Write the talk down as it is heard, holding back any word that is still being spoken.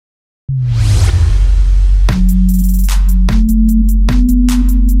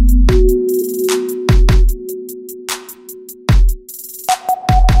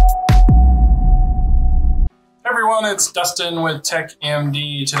Dustin with Tech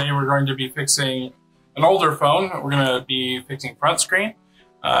MD. Today we're going to be fixing an older phone. We're going to be fixing front screen,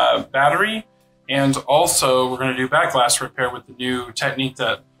 battery, and also we're going to do back glass repair with the new technique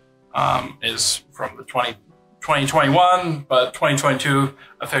that is from the 2021, but 2022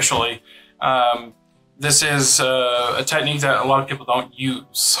 officially. This is a technique that a lot of people don't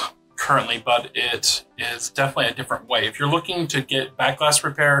use currently, but it is definitely a different way. If you're looking to get back glass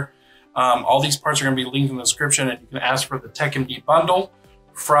repair, all these parts are going to be linked in the description, and you can ask for the Tech MD bundle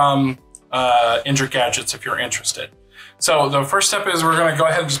from Injured Gadgets if you're interested. So the first step is we're going to go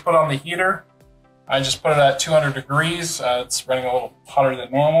ahead and just put on the heater. I just put it at 200 degrees. It's running a little hotter than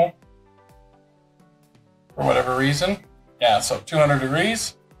normal for whatever reason. Yeah, so 200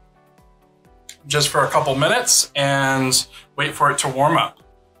 degrees just for a couple minutes and wait for it to warm up.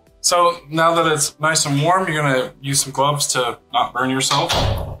 So now that it's nice and warm, you're going to use some gloves to not burn yourself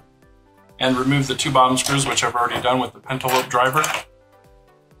and remove the two bottom screws, which I've already done with the pentalobe driver.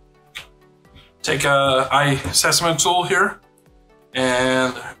 Take a iseasmo tool here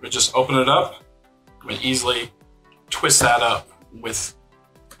and we just open it up. We easily twist that up with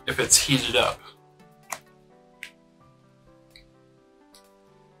if it's heated up.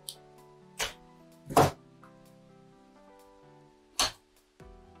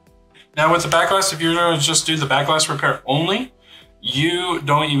 Now with the back glass, if you're going to just do the back glass repair only, you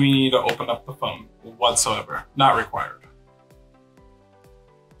don't even need to open up the phone whatsoever. Not required.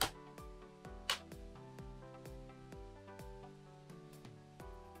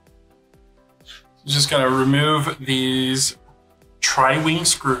 You're just going to remove these tri-wing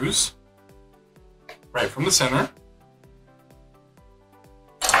screws right from the center.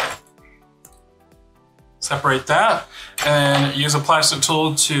 Separate that and use a plastic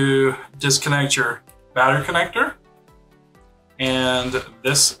tool to disconnect your battery connector. And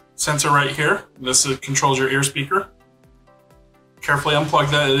this sensor right here, this controls your ear speaker. Carefully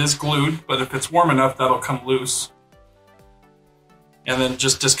unplug that, it is glued, but if it's warm enough, that'll come loose. And then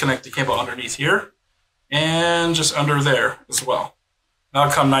just disconnect the cable underneath here and just under there as well.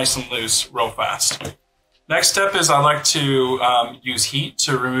 That'll come nice and loose real fast. Next step is I like to use heat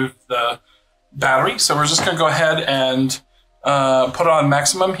to remove the battery. So we're just gonna go ahead and put on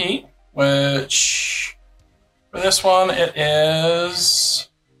maximum heat, which for this one, it is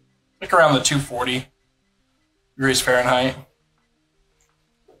like around the 240 degrees Fahrenheit.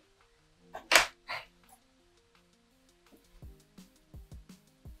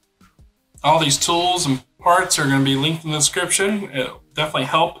 All these tools and parts are going to be linked in the description. It'll definitely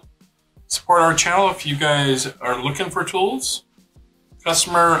help support our channel if you guys are looking for tools.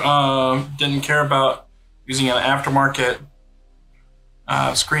 Customer didn't care about using an aftermarket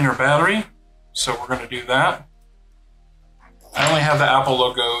screen or battery, so we're going to do that. I only have the Apple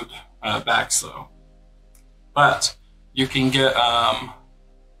logoed backs though, but you can get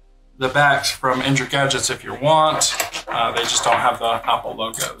the backs from Injured Gadgets if you want. They just don't have the Apple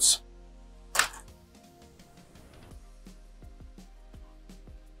logos.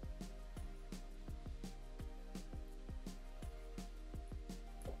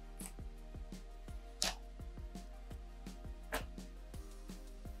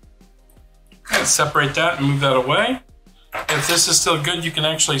 Separate that and move that away. If this is still good, you can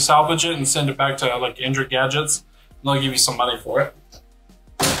actually salvage it and send it back to like Injured Gadgets, and they'll give you some money for it.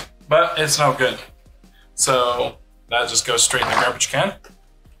 But it's no good, so that just goes straight in the garbage can.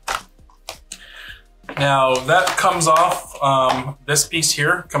 Now that comes off, this piece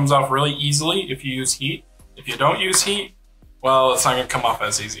here comes off really easily if you use heat. If you don't use heat, well, it's not going to come off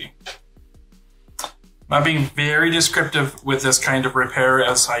as easy. I'm being very descriptive with this kind of repair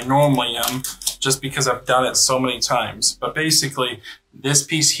as I normally am, just because I've done it so many times. But basically, this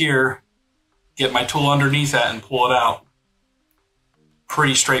piece here, get my tool underneath that and pull it out.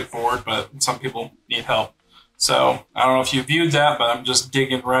 Pretty straightforward, but some people need help. So I don't know if you viewed that, but I'm just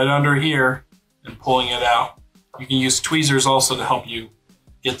digging right under here and pulling it out. You can use tweezers also to help you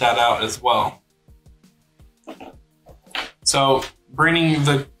get that out as well. So bringing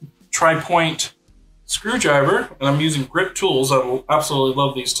the tri-point screwdriver, and I'm using grip tools. I absolutely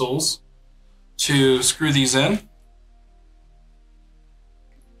love these tools to screw these in.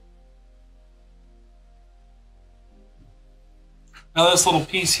 Now this little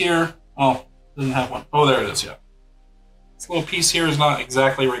piece here, oh, doesn't have one. Oh, there it is, yeah. This little piece here is not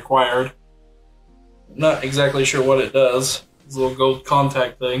exactly required. I'm not exactly sure what it does. This little gold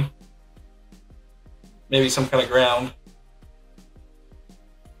contact thing. Maybe some kind of ground.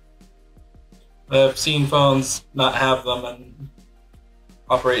 I've seen phones not have them and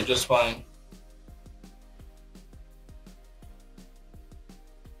operate just fine.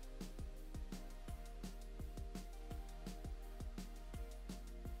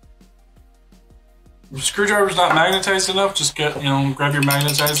 If your screwdriver's not magnetized enough, just get, grab your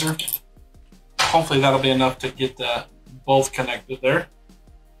magnetizer. Hopefully that'll be enough to get both connected there.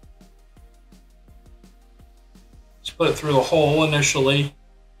 Just put it through the hole initially,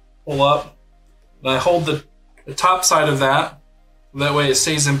 pull up, and I hold the top side of that way it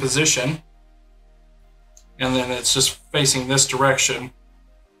stays in position, and then it's just facing this direction,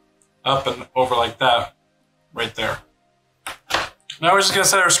 up and over like that, right there. Now we're just going to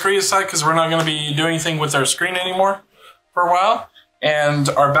set our screen aside because we're not going to be doing anything with our screen anymore for a while. And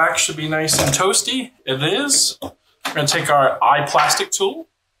our back should be nice and toasty. It is. We're going to take our iPlastix tool.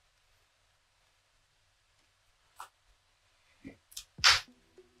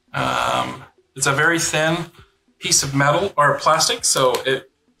 It's a very thin piece of metal or plastic, so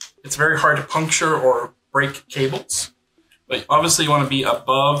it's very hard to puncture or break cables. But obviously you want to be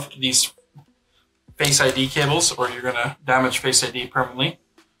above these Face ID cables or you're going to damage Face ID permanently.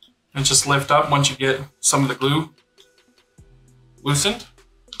 And just lift up once you get some of the glue loosened.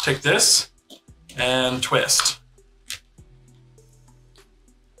 Take this and twist.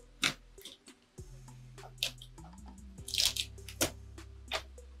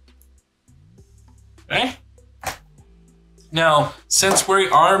 Okay. Now, since we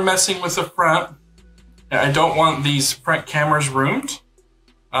are messing with the front, I don't want these front cameras roomed,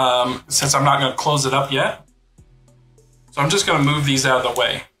 since I'm not going to close it up yet. So I'm just going to move these out of the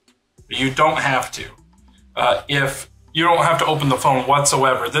way. But you don't have to. If you don't have to open the phone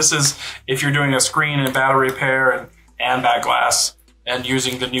whatsoever. This is if you're doing a screen and battery repair and back glass and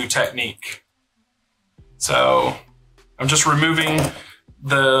using the new technique. So I'm just removing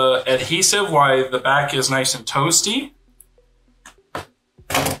the adhesive while the back is nice and toasty.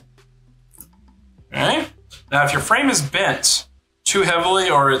 Okay. Now if your frame is bent too heavily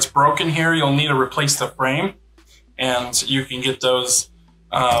or it's broken here, you'll need to replace the frame. And you can get those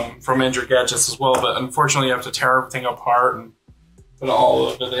from Injured Gadgets as well, but unfortunately you have to tear everything apart and put all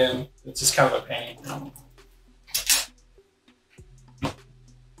of it in. It's just kind of a pain.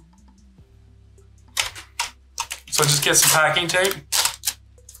 So just get some packing tape.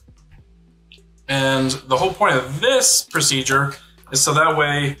 And the whole point of this procedure is so that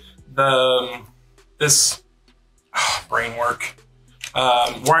way this brain work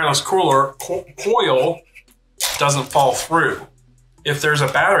wireless coil doesn't fall through. If there's a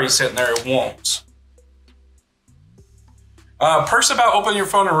battery sitting there, it won't. Perks about opening your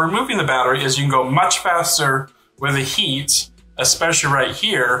phone and removing the battery is you can go much faster with the heat, especially right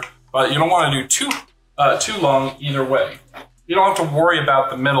here, but you don't want to do too long either way. You don't have to worry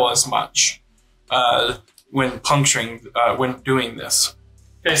about the middle as much when puncturing, when doing this.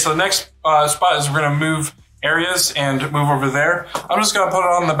 Okay, so the next spot is we're going to move areas and move over there. I'm just going to put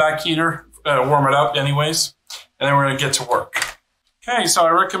it on the back heater, warm it up anyways, and then we're going to get to work. Okay, so I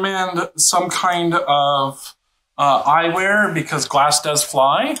recommend some kind of eyewear because glass does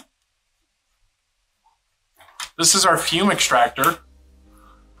fly. This is our Fume Extractor.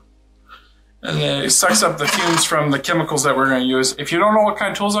 And it sucks up the fumes from the chemicals that we're going to use. If you don't know what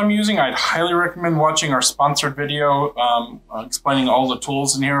kind of tools I'm using, I'd highly recommend watching our sponsored video explaining all the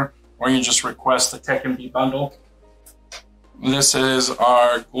tools in here, or you just request the Tech and B bundle. This is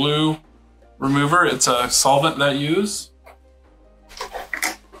our glue remover. It's a solvent that I use.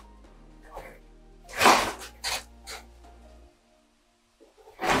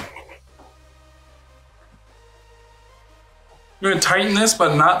 I'm going to tighten this,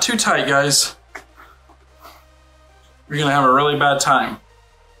 but not too tight, guys. You're going to have a really bad time.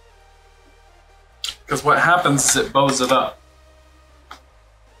 Because what happens is it bows it up.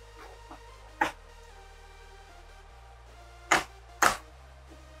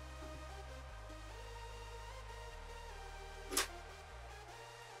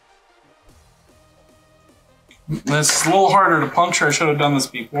 This is a little harder to puncture. I should have done this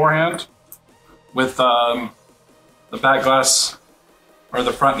beforehand with the back glass or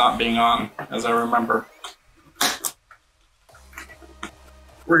the front not being on, as I remember.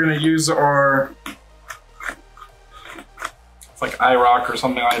 We're going to use our, it's like iRock or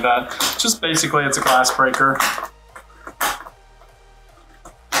something like that. Just basically it's a glass breaker.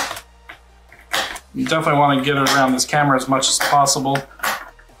 You definitely want to get it around this camera as much as possible.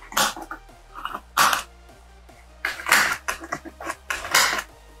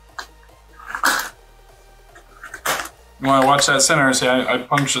 You want to watch that center. See, I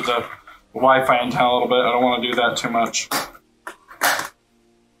punctured the Wi-Fi antenna a little bit. I don't want to do that too much.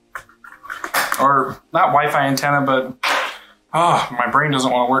 Or not Wi-Fi antenna, but my brain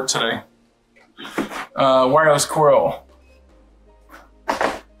doesn't want to work today. Wireless coil.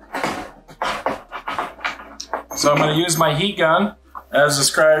 So I'm going to use my heat gun as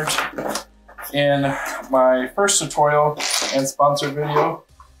described in my first tutorial and sponsored video.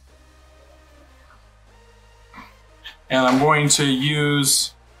 And I'm going to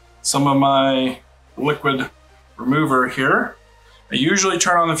use some of my liquid remover here. I usually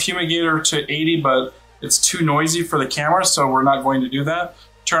turn on the fumigator to 80, but it's too noisy for the camera, so we're not going to do that.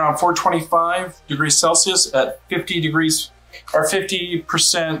 Turn on 425 degrees Celsius at 50 degrees or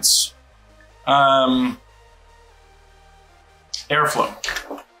 50% airflow.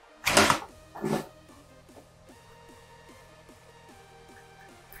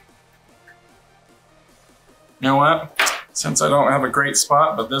 You know what? Since I don't have a great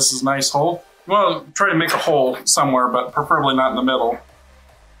spot, but this is a nice hole, well, try to make a hole somewhere, but preferably not in the middle.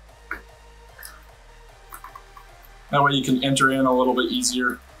 That way you can enter in a little bit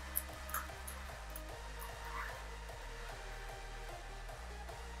easier.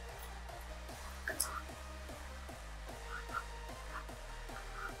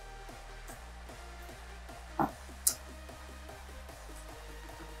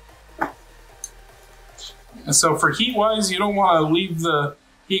 And so for heat wise, you don't want to leave the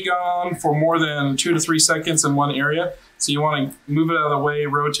heat gun on for more than 2 to 3 seconds in one area. So you want to move it out of the way,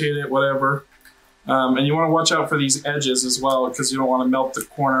 rotate it, whatever. And you want to watch out for these edges as well, because you don't want to melt the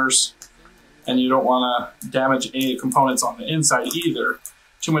corners and you don't want to damage any components on the inside either.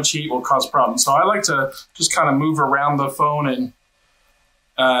 Too much heat will cause problems. So I like to just kind of move around the phone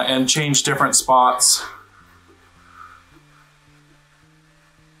and change different spots.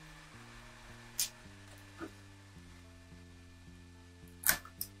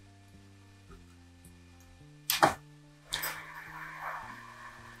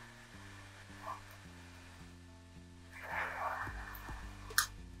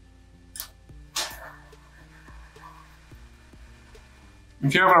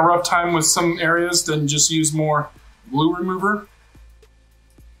 If you're having a rough time with some areas, then just use more glue remover.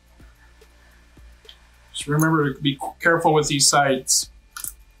 Just remember to be careful with these sides.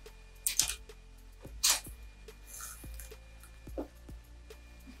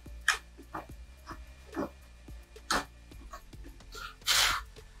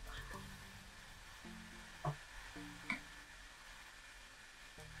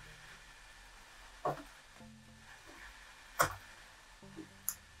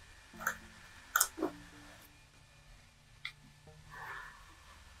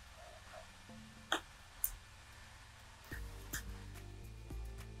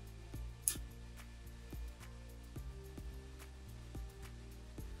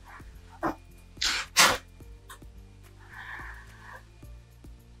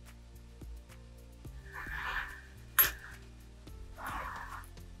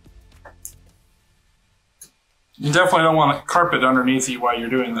 You definitely don't want a carpet underneath you while you're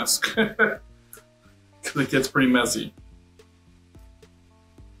doing this, because it gets pretty messy.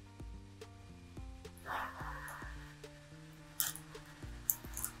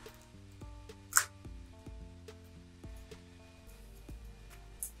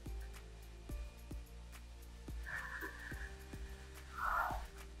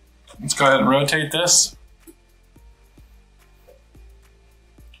 Let's go ahead and rotate this.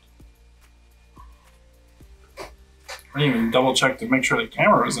 I didn't even double check to make sure the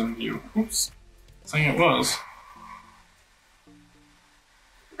camera was in view. Oops, saying it was.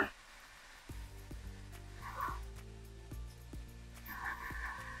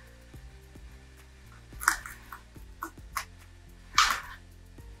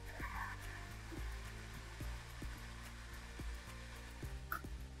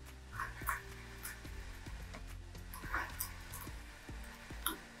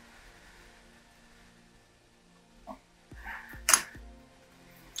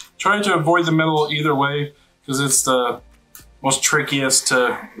 Try to avoid the middle either way, because it's the most trickiest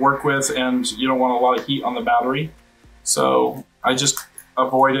to work with and you don't want a lot of heat on the battery. So I just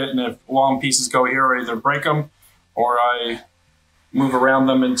avoid it, and if long pieces go here, I either break them or I move around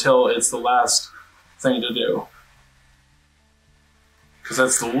them until it's the last thing to do. Because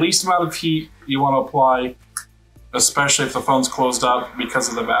that's the least amount of heat you want to apply, especially if the phone's closed up because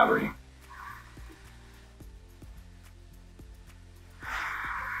of the battery.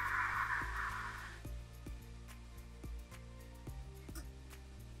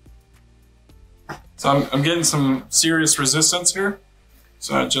 So I'm getting some serious resistance here.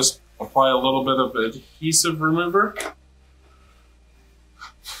 So I just apply a little bit of adhesive remover.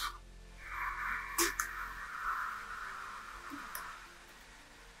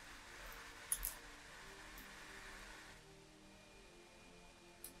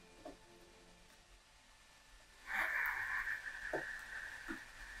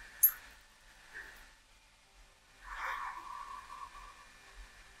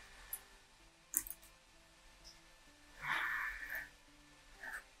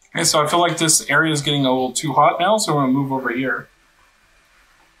 Okay, so I feel like this area is getting a little too hot now, so I'm gonna move over here.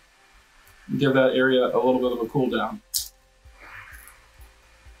 Give that area a little bit of a cool down.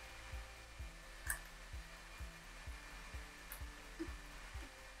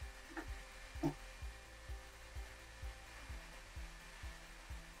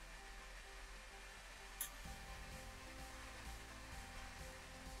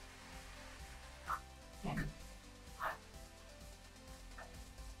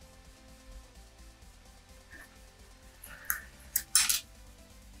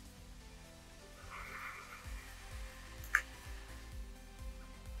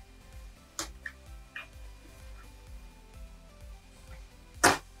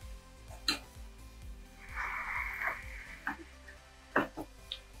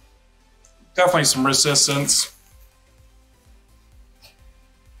 Definitely some resistance.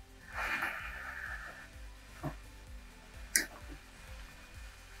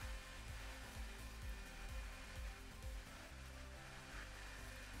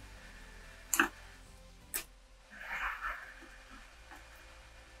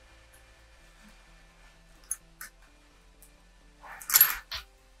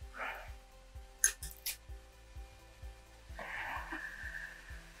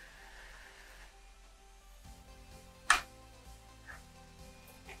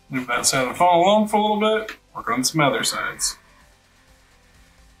 Leave that side of the phone alone for a little bit. Work on some other sides.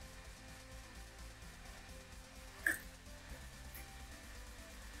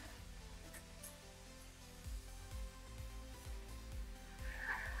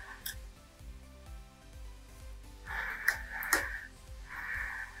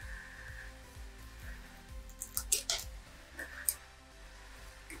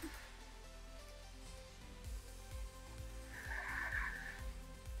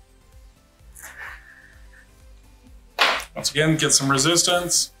 Once again, get some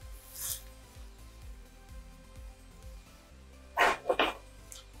resistance.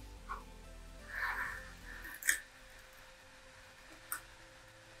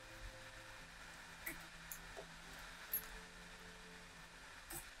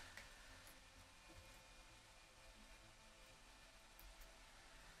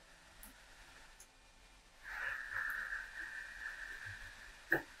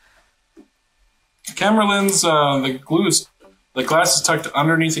 Camera lens, the glass is tucked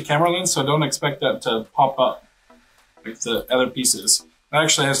underneath the camera lens, so don't expect that to pop up like the other pieces. It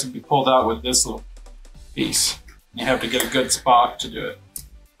actually has to be pulled out with this little piece. You have to get a good spot to do it,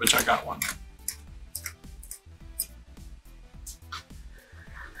 which I got one.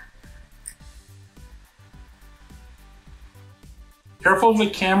 Careful of the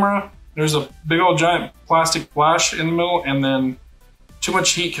camera. There's a big old giant plastic flash in the middle, and then too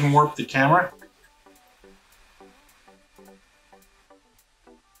much heat can warp the camera.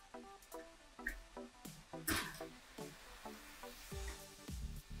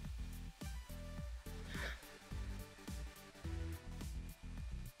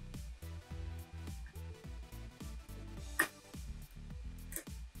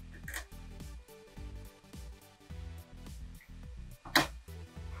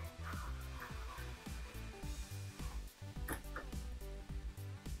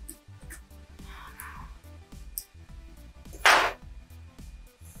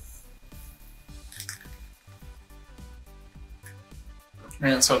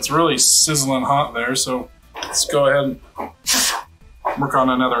 And so it's really sizzling hot there, so let's go ahead and work on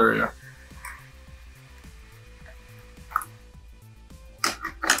another area.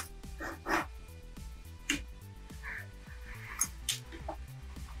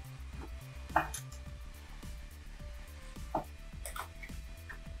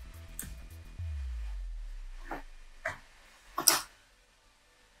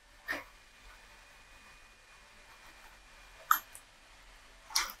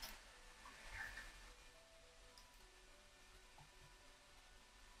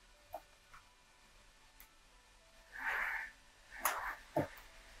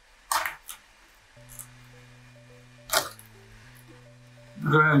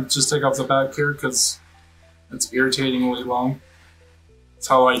 Go ahead and just take off the back here because it's irritatingly long. That's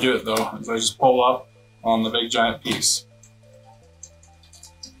how I do it though, is I just pull up on the big giant piece.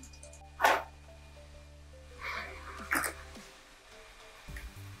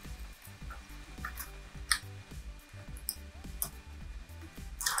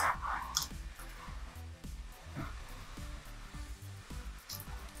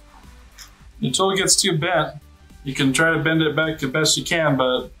 Until it gets too bent, you can try to bend it back the best you can,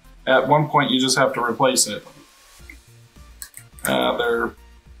 but at one point you just have to replace it. They're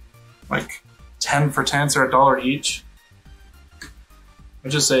like 10 for 10s, they're $1 each. I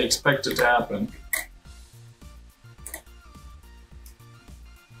just say expect it to happen.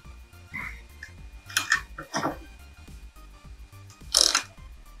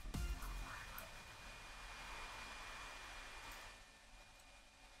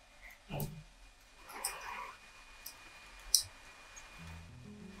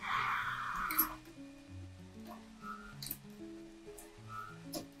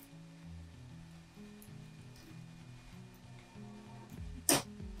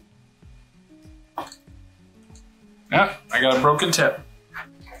 Yeah, I got a broken tip.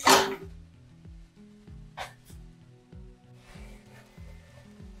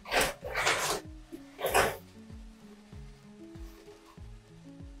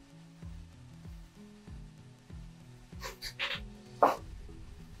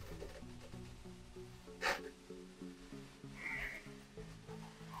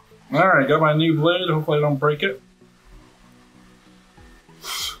 Alright, got my new blade. Hopefully I don't break it.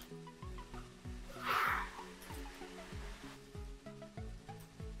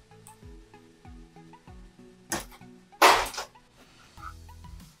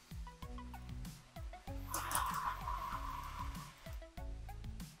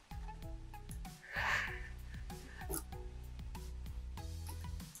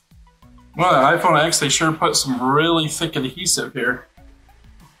 Well, the iPhone X, they sure put some really thick adhesive here.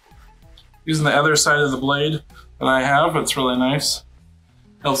 Using the other side of the blade that I have, it's really nice.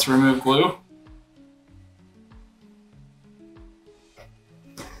 Helps remove glue.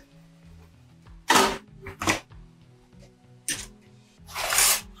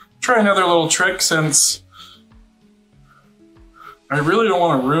 Try another little trick since I really don't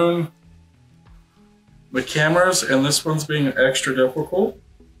want to ruin the cameras, and this one's being extra difficult.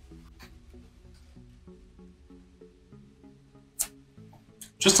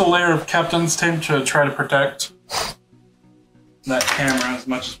 Just a layer of Captain's tape to try to protect that camera as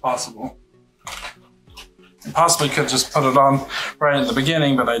much as possible. I possibly could just put it on right at the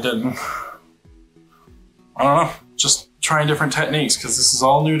beginning, but I didn't. I don't know, just trying different techniques, because this is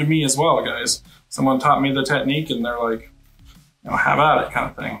all new to me as well, guys. Someone taught me the technique and they're like, you know, have at it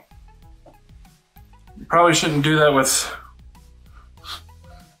kind of thing. You probably shouldn't do that with,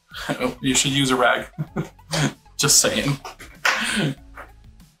 oh, you should use a rag. Just saying.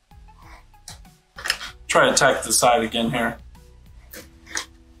 Try to tack the side again here.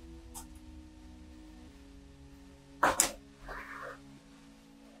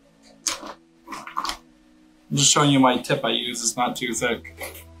 I'm just showing you my tip I use, it's not too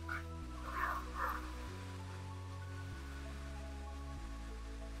thick.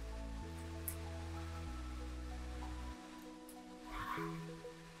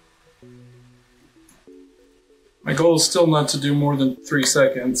 My goal is still not to do more than 3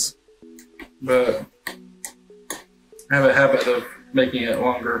 seconds, but I have a habit of making it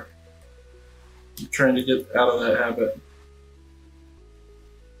longer. I'm trying to get out of that habit.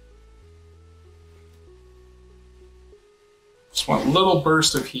 Just want a little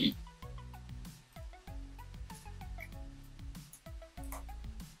burst of heat.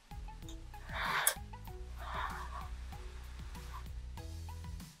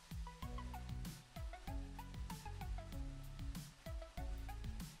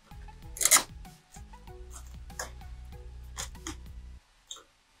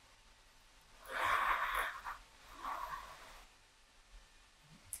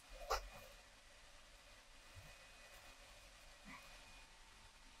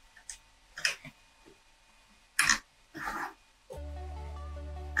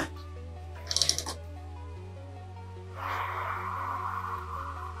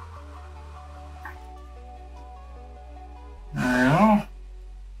 There we go.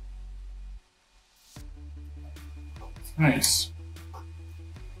 Nice.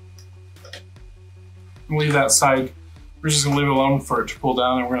 We'll leave that side. We're just going to leave it alone for it to cool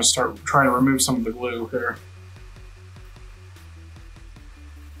down, and we're going to start trying to remove some of the glue here.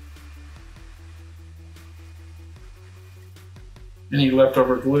 Any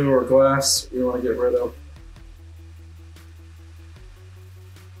leftover glue or glass we want to get rid of.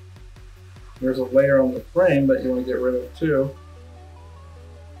 There's a layer on the frame that you want to get rid of too.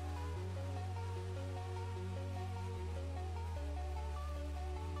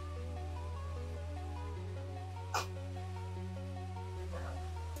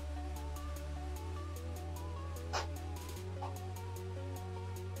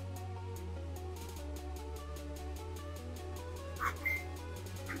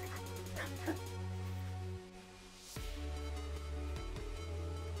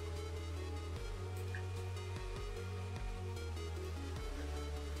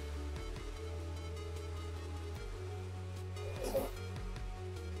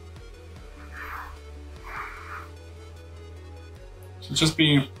 So just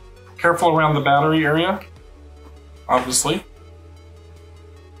be careful around the battery area, obviously.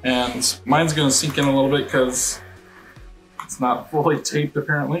 And mine's gonna sink in a little bit because it's not fully taped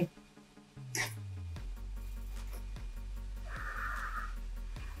apparently.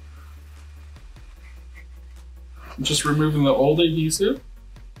 I'm just removing the old adhesive.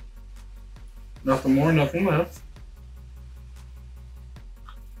 Nothing more, nothing less.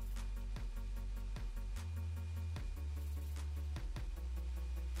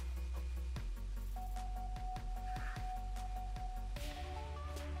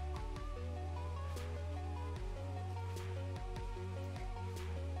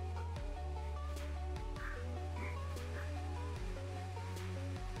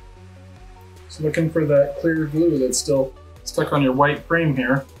 Just looking for that clear glue that's still stuck on your white frame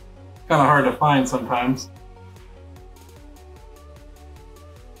here. Kind of hard to find sometimes.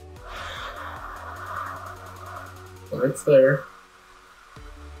 But it's there.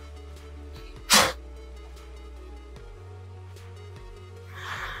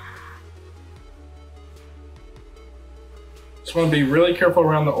 Just want to be really careful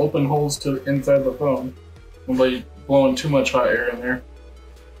around the open holes to inside the phone. Don't be blowing too much hot air in there.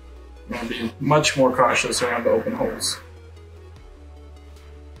 You want to be much more cautious around the open holes.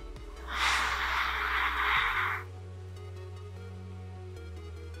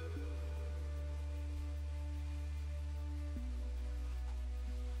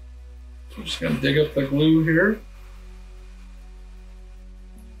 So I'm just going to dig up the glue here.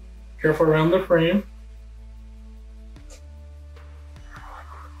 Careful around the frame.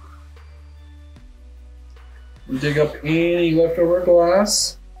 Dig up any leftover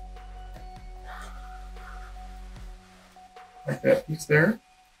glass. Like that piece there.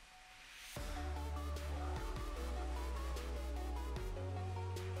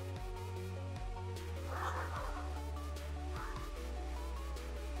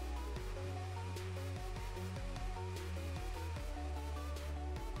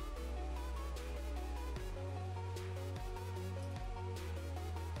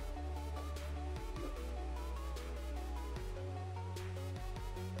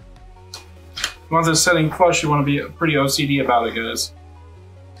 Once it's setting flush, you want to be pretty OCD about it, guys.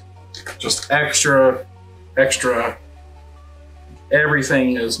 Just extra.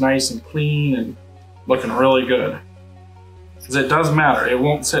 Everything is nice and clean and looking really good. Because it does matter. It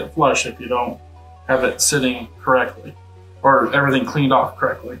won't sit flush if you don't have it sitting correctly or everything cleaned off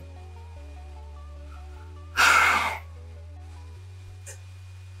correctly.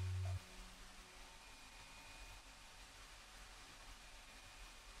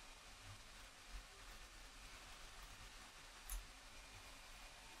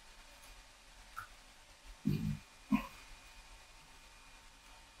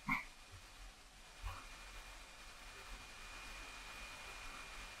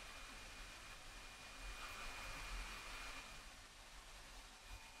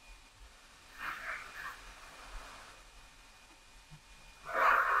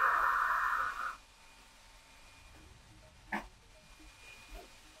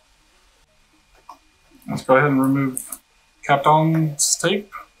 Let's go ahead and remove Kapton's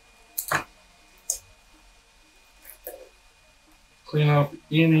tape. Clean up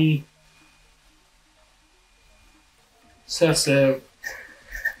any excessive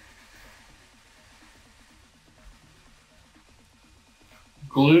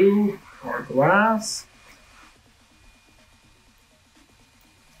glue or glass.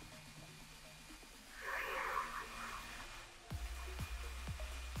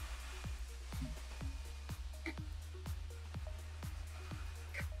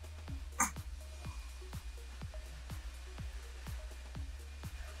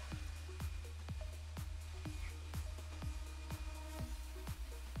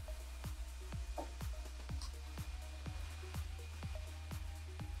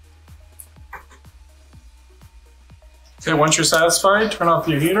 Okay, once you're satisfied, turn off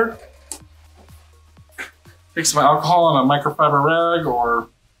your heater. Take some alcohol on a microfiber rag or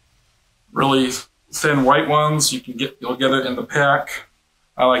really thin white ones. You'll get it in the pack.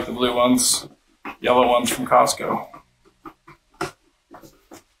 I like the blue ones, yellow ones from Costco.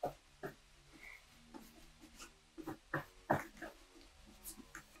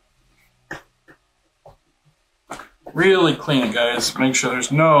 Really clean it, guys. Make sure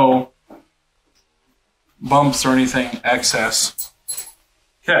there's no bumps or anything excess.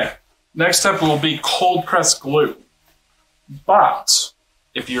 Okay, next step will be cold press glue. But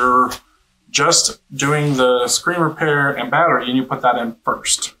if you're just doing the screen repair and battery, you need to put that in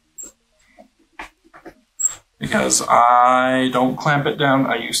first. Because I don't clamp it down,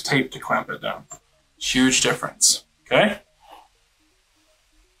 I use tape to clamp it down. Huge difference, okay?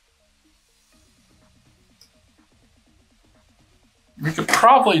 We could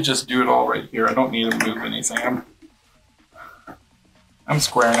probably just do it all right here. I don't need to move anything. I'm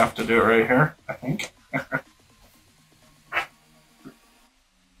square enough to do it right here, I think.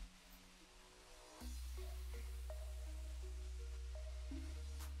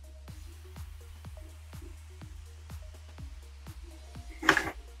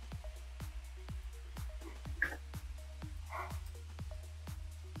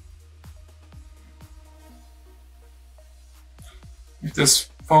 If this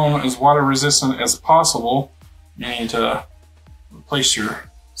foam is water resistant as possible, you need to replace your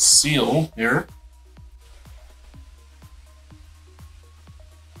seal here.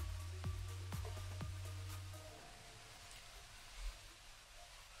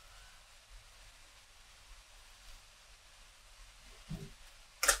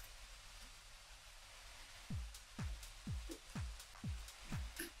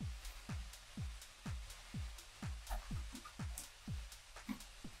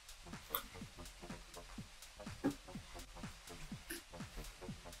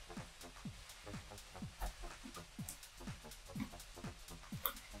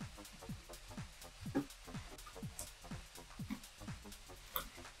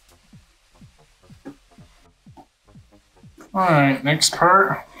 Alright, next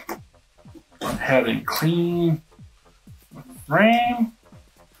part. Go ahead and clean the frame.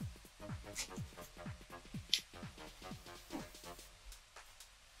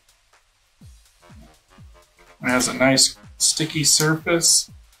 It has a nice sticky surface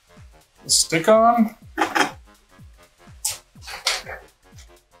to stick on. Go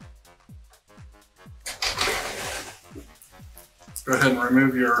ahead and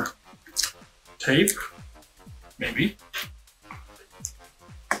remove your tape, maybe.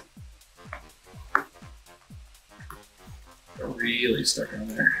 Really stuck on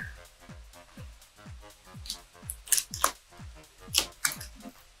there.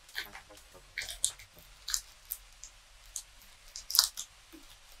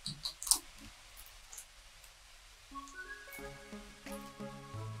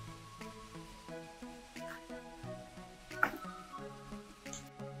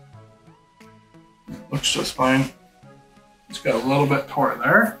 Looks just fine. It's got a little bit torn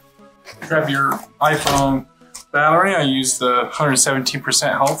there. Grab your iPhone battery. I used the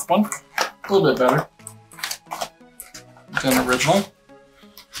 117% health one. A little bit better than original.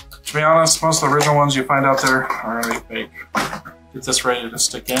 To be honest, most of the original ones you find out there are already fake. Get this ready to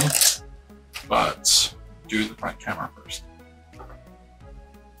stick in, but do the front camera first.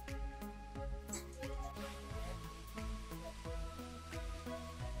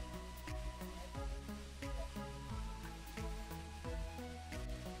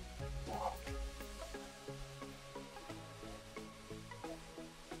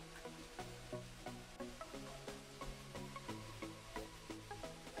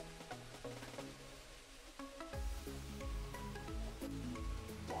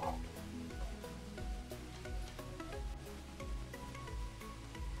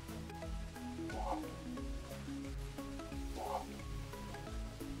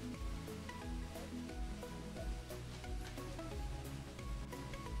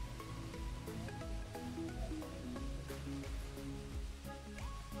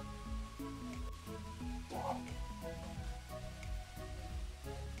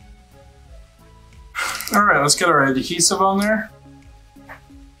 All right, let's get our adhesive on there.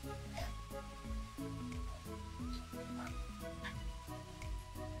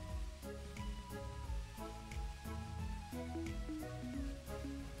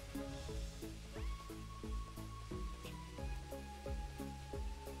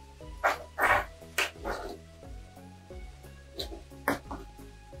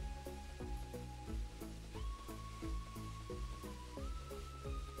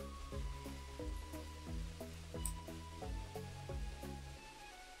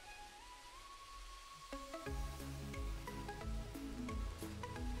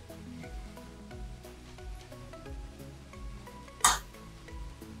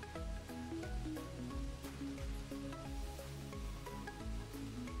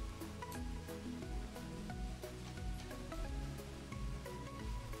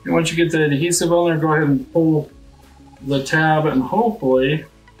 And once you get the adhesive on there, go ahead and pull the tab, and hopefully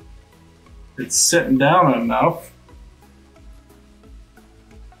it's sitting down enough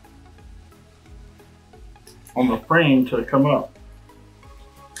on the frame to come up.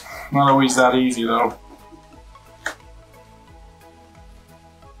 Not always that easy though.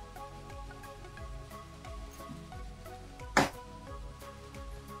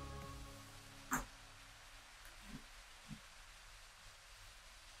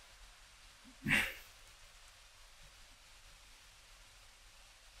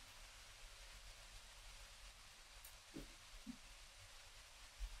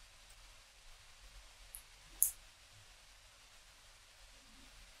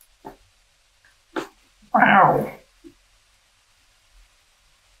 Ow.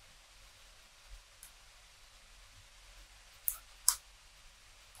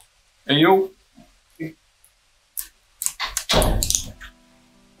 Hey, yo.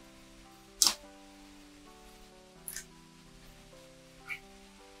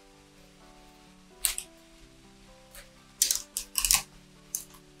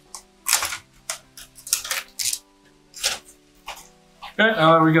 Okay,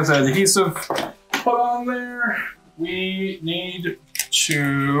 now that we got the adhesive put on there, we need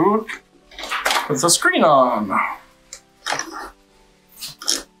to put the screen on.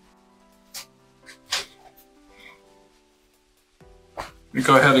 We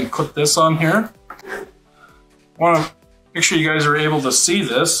go ahead and clip this on here. I want to make sure you guys are able to see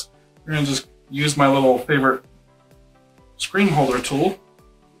this. We're going to just use my little favorite screen holder tool.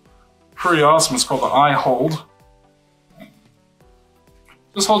 Pretty awesome. It's called the iHold.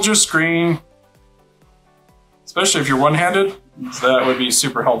 Just hold your screen, especially if you're one-handed, that would be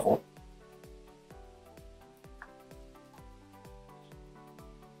super helpful.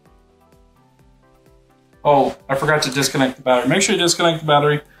 Oh, I forgot to disconnect the battery. Make sure you disconnect the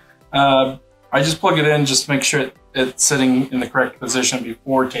battery. I just plug it in just to make sure it's sitting in the correct position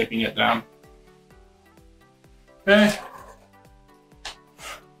before taping it down. Okay.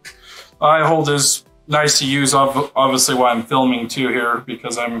 iHold is nice to use, obviously, while I'm filming too here,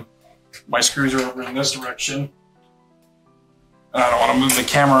 because my screws are over in this direction. And I don't want to move the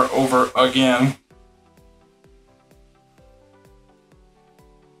camera over again.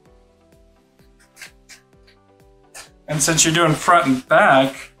 And since you're doing front and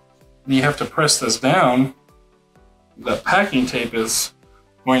back, and you have to press this down, the packing tape is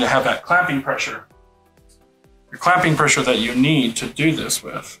going to have that clamping pressure. The clamping pressure that you need to do this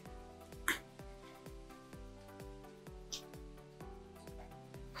with.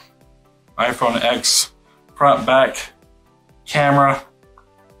 iPhone X, front, back, camera,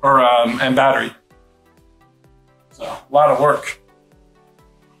 and battery. So, a lot of work.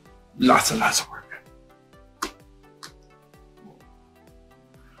 Lots and lots of work.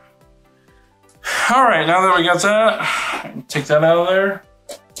 All right, now that we got that, take that out of there.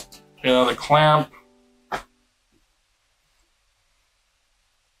 Get out of the clamp.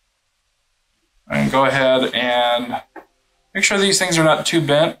 And go ahead and make sure these things are not too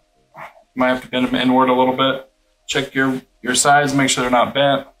bent. You might have to bend them inward a little bit. Check your sides, make sure they're not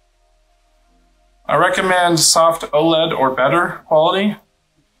bent. I recommend soft OLED or better quality.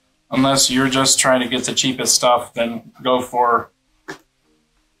 Unless you're just trying to get the cheapest stuff, then go for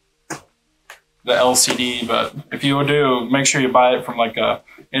the LCD. But if you do, make sure you buy it from like a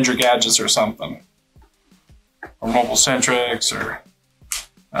Gadgets or something. Or Mobile Centrics or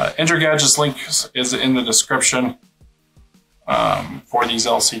Gadgets link is in the description for these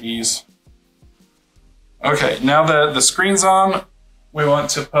LCDs. Okay, now that the screen's on, we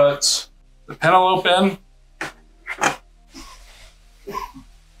want to put the penelope in.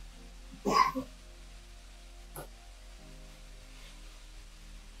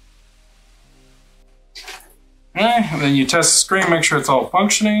 Okay, and then you test the screen, make sure it's all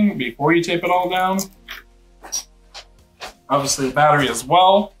functioning before you tape it all down. Obviously the battery as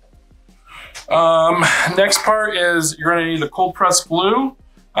well. Next part is you're going to need a cold press glue.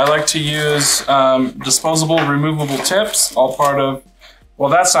 I like to use disposable removable tips, all part of, well,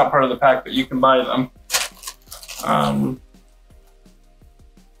 that's not part of the pack, but you can buy them.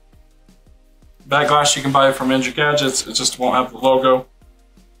 That glass you can buy from Gadgets, it just won't have the logo.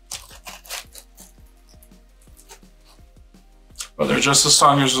 But they're just as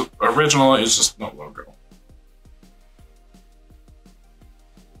strong as original, it's just no logo.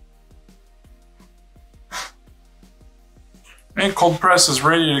 And cold press is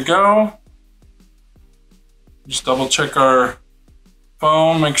ready to go. Just double check our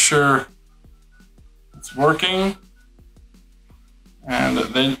phone, make sure it's working. And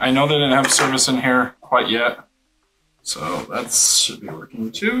then I know they didn't have service in here quite yet, so that should be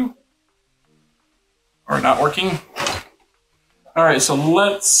working too. Or not working. All right, so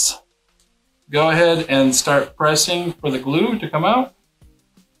let's go ahead and start pressing for the glue to come out.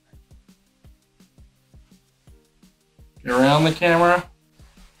 Get around the camera.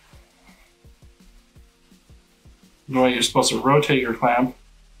 The way you're supposed to rotate your clamp.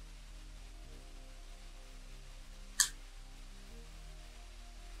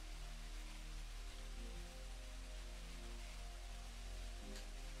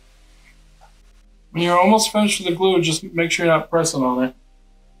 When you're almost finished with the glue, just make sure you're not pressing on it.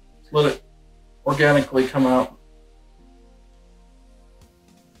 Let it organically come out.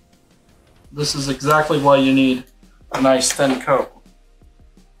 This is exactly why you need a nice thin coat.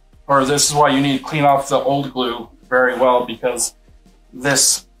 or this is why you need to clean off the old glue very well, because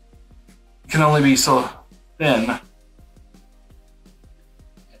this can only be so thin.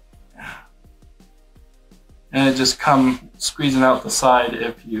 And it just come squeezing out the side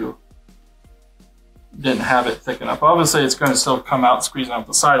if you didn't have it thick enough. Obviously it's going to still come out squeezing out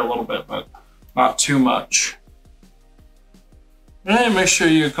the side a little bit, but not too much. And make sure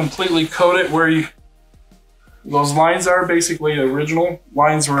you completely coat it where those lines are. Basically, the original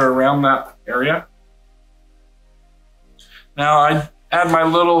lines were around that area. Now I add my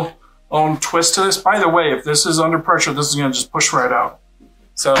little own twist to this. By the way, if this is under pressure, this is going to just push right out.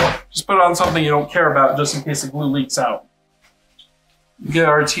 So just put it on something you don't care about, just in case the glue leaks out. Get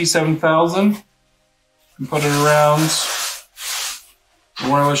our T7000 and put it around the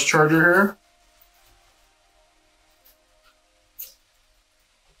wireless charger here.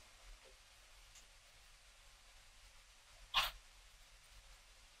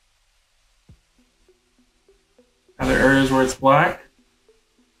 Other areas where it's black.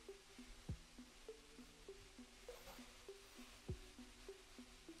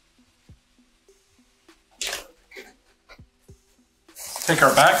 Take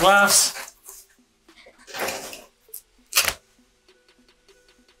our back glass.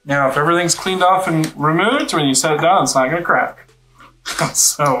 Now, if everything's cleaned off and removed, when you set it down, it's not going to crack.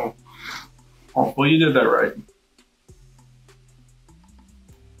 So, hopefully you did that right.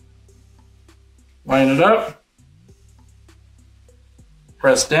 Line it up.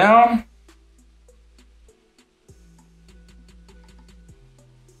 Press down.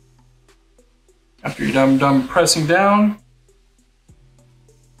 After you're done pressing down,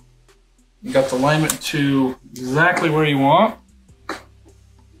 you got the alignment to exactly where you want.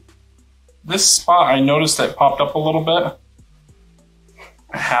 This spot, I noticed that popped up a little bit.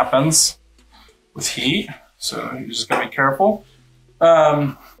 It happens with heat, so you just gotta be careful.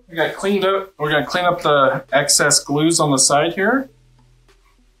 We got cleaned up. We're gonna clean up the excess glues on the side here.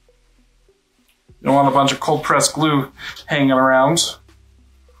 You don't want a bunch of cold pressed glue hanging around.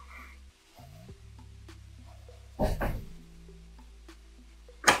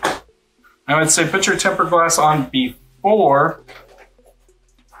 I would say put your tempered glass on before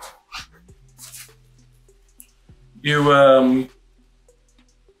you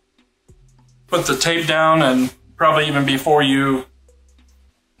put the tape down, and probably even before you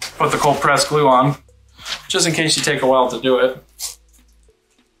put the cold pressed glue on, just in case you take a while to do it.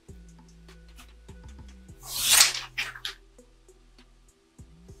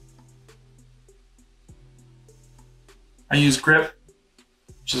 I use Grip,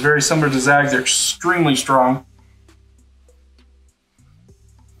 which is very similar to Zag. They're extremely strong.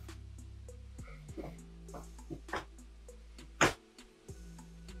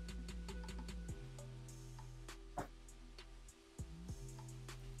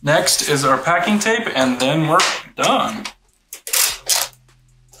 Next is our packing tape, and then we're done.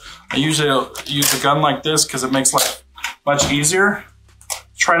 I usually use a gun like this because it makes life much easier.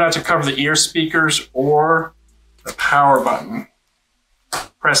 Try not to cover the ear speakers or the power button.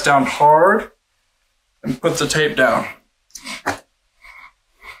 Press down hard and put the tape down.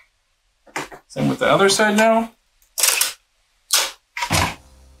 Same with the other side now.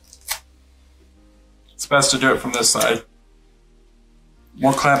 It's best to do it from this side.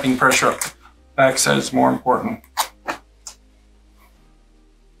 More clamping pressure up. Back side is more important.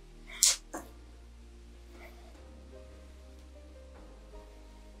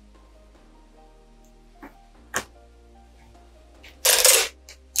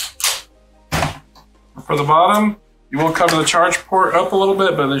 For the bottom, you will cover the charge port up a little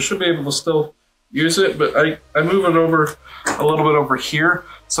bit, but they should be able to still use it. But I move it over a little bit over here,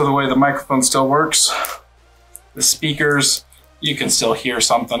 so the way the microphone still works. The speakers, you can still hear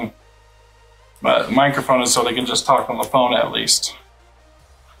something, but the microphone is so they can just talk on the phone at least.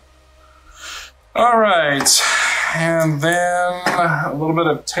 All right, and then a little bit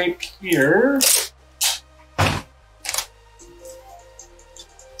of tape here.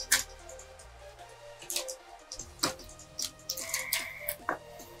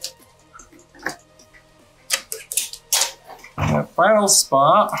 That final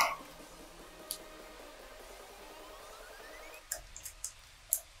spot.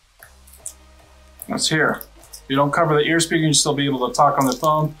 That's here. If you don't cover the ear speaker, you'll still be able to talk on the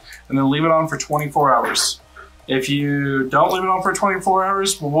phone, and then leave it on for 24 hours. If you don't leave it on for 24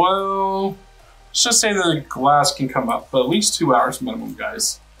 hours, well, let's just say the glass can come up, but at least 2 hours minimum,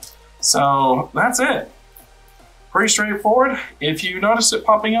 guys. So that's it. Pretty straightforward. If you notice it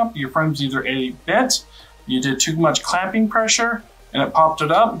popping up, your frame's either A, bent, you did too much clamping pressure, and it popped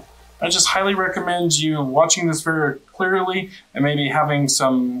it up, I just highly recommend you watching this very clearly and maybe having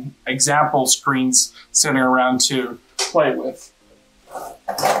some example screens sitting around to play with.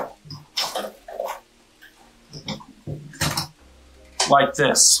 Like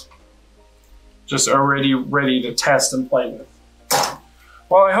this. Just already ready to test and play with.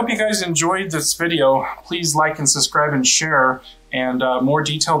 Well, I hope you guys enjoyed this video. Please like and subscribe and share, and more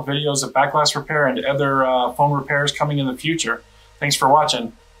detailed videos of back glass repair and other phone repairs coming in the future. Thanks for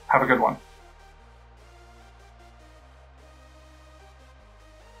watching. Have a good one.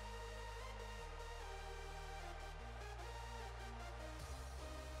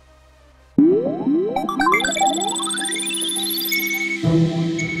 Thank you.